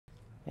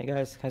Hey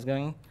guys, how's it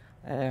going?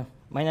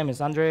 My name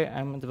is Andre.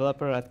 I'm a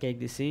developer at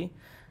CakeDC.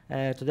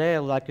 Today I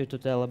would like you to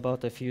tell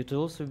about a few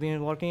tools we've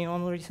been working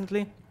on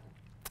recently.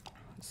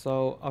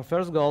 So our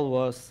first goal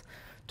was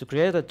to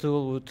create a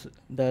tool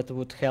that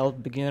would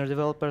help beginner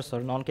developers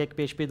or non-Cake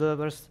PHP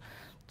developers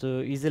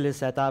to easily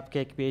set up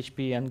Cake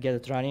PHP and get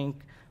it running.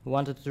 We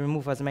wanted to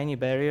remove as many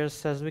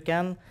barriers as we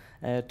can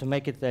to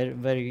make it a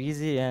very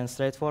easy and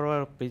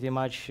straightforward, pretty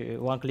much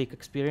one-click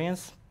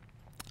experience.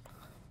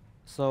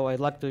 So I'd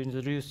like to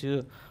introduce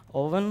you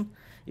Oven.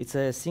 It's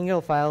a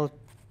single file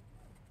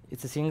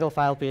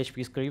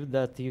PHP script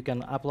that you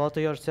can upload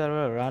to your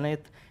server, run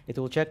it. It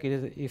will check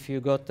if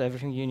you got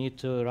everything you need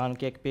to run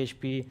Cake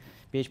PHP,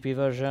 PHP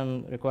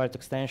version, required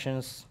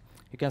extensions.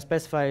 You can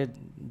specify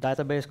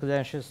database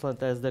credentials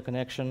as the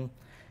connection.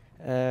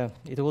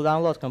 It will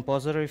download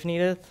Composer if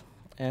needed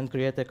and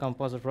create a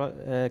Composer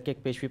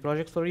Cake PHP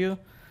project for you.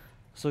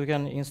 So you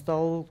can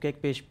install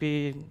Cake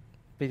PHP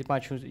pretty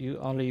much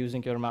only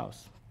using your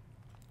mouse.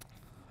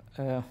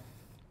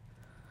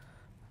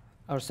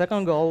 Our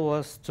second goal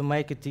was to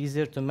make it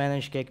easier to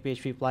manage Cake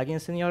PHP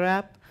plugins in your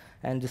app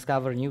and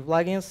discover new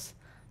plugins.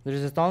 There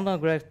is a ton of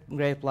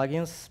great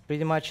plugins.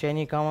 Pretty much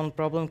any common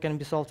problem can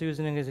be solved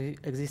using an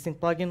existing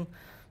plugin.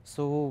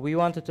 So we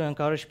wanted to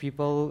encourage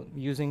people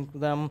using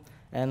them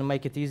and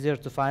make it easier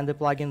to find the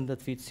plugin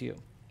that fits you.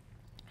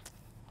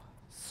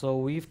 So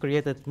we've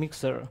created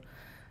Mixer.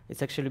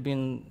 It's actually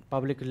been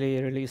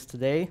publicly released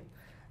today.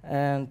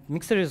 And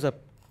Mixer is a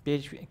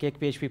Cake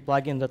PHP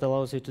plugin that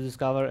allows you to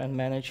discover and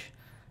manage,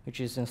 which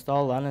is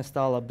install,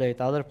 uninstall,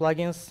 update other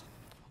plugins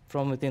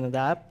from within the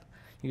app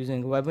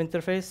using web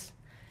interface.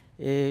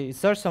 It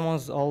searches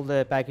amongst all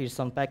the packages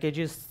on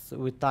packages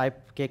with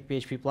type Cake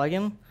PHP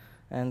plugin,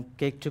 and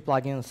Cake 2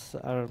 plugins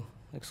are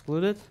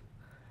excluded.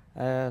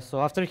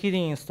 So after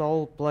hitting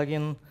install,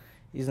 plugin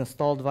is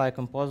installed via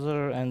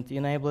Composer and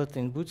enabled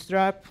in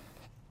Bootstrap.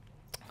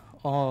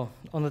 On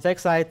the tech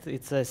side,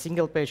 it's a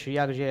single-page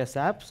React.js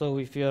app. So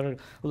if you're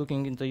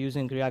looking into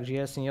using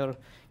React.js in your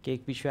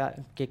Cake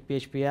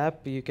PHP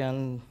app, you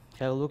can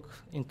have a look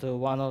into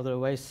one of the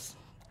ways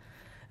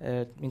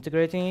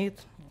integrating it.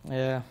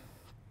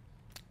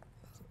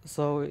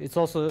 So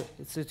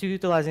it's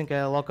utilizing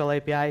a local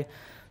API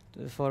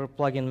for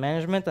plugin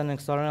management and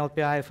external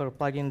API for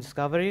plugin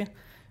discovery.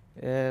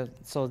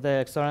 So the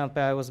external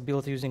API was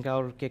built using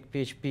our Cake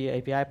PHP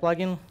API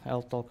plugin.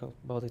 I'll talk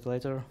about it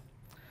later.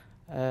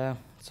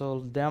 So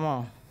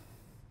demo.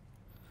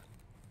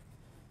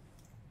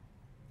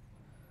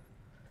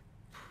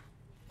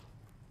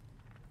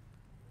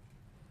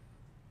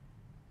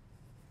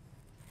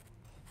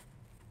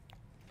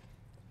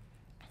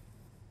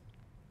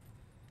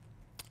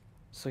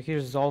 So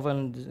here's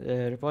Oven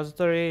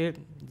repository.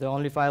 The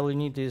only file you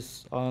need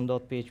is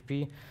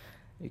oven.php.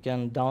 You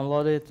can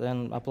download it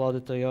and upload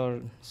it to your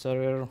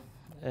server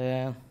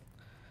and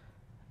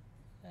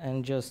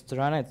just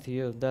run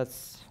it.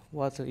 That's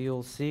what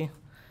you'll see.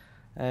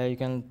 You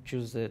can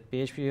choose the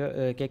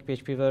Cake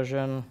PHP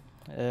version,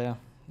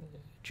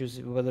 choose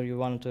whether you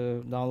want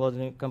to download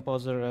a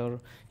Composer or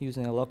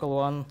using a local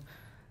one,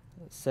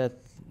 set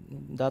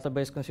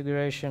database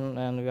configuration,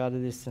 and we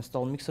added this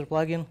install Mixer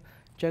plugin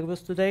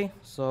checkbox today.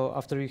 So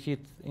after you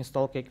hit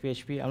install Cake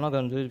PHP, I'm not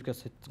going to do it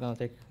because it's going to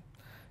take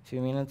a few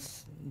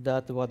minutes.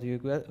 That's what you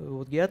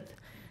would get.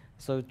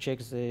 So it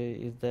checks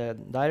if the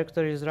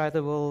directory is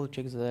writable,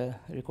 checks the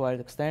required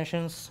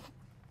extensions,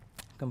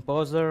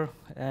 Composer,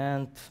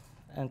 and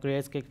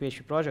creates Cake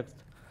PHP project.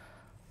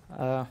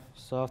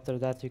 So after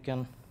that, you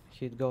can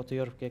hit go to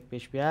your Cake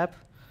PHP app,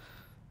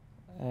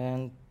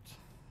 and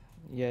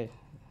yeah,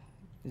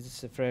 this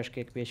is a fresh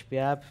Cake PHP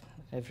app.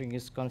 Everything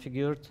is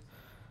configured,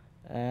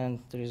 and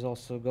there is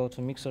also go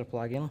to Mixer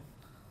plugin.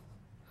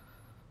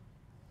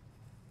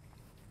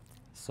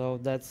 So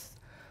that's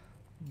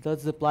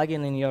the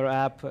plugin in your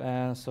app,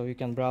 and so you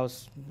can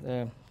browse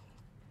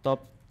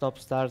top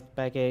start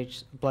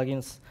package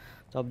plugins,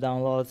 top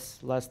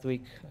downloads last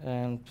week,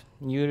 and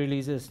new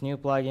releases, new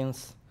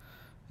plugins,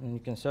 and you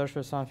can search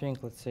for something.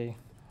 Let's say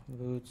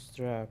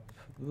Bootstrap.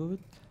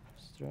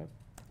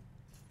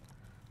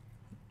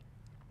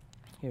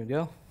 Here we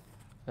go.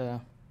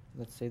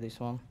 Let's say this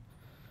one,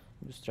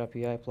 Bootstrap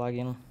UI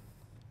plugin. You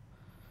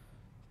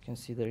can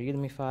see the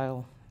README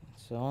file and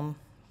so on.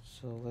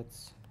 So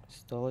let's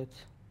install it.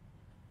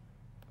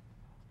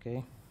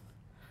 Okay.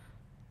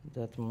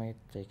 That might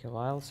take a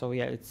while. So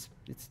yeah, it's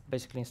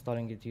basically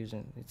installing it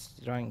it's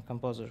running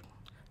Composer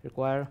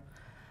require.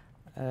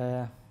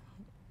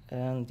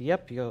 And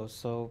yep,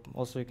 so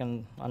also you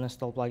can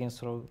uninstall plugins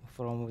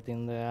from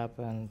within the app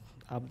and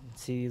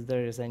see if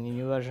there is any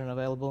new version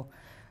available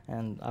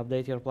and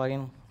update your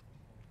plugin.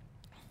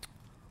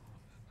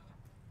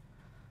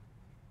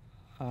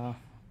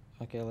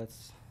 Okay,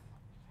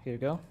 here you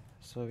go.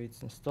 So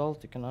it's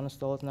installed. You can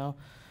uninstall it now.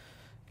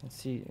 You can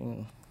see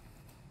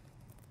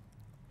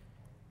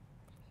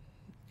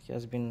it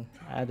has been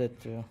added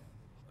to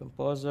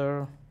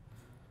Composer,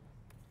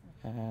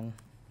 and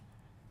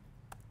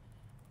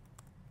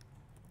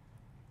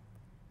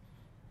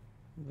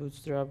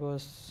Bootstrap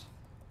was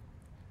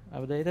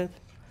updated.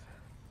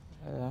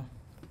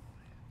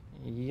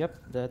 Yep,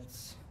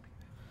 that's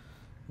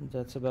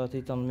about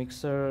it on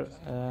Mixer.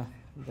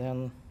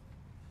 Then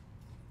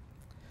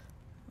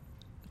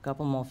a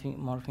couple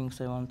more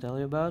things I want to tell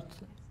you about.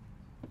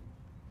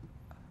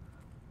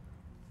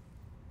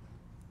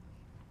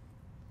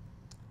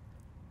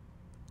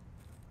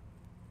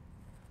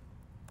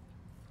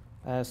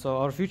 So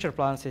our future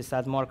plans is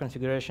add more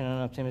configuration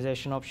and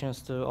optimization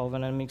options to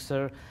Oven and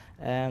Mixer,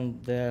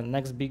 and the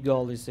next big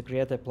goal is to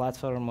create a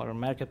platform or a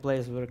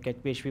marketplace where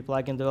CakePHP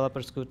plugin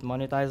developers could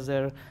monetize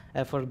their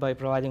effort by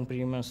providing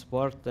premium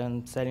support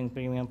and selling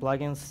premium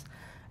plugins,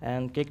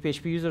 and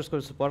CakePHP users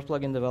could support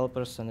plugin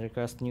developers and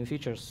request new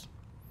features.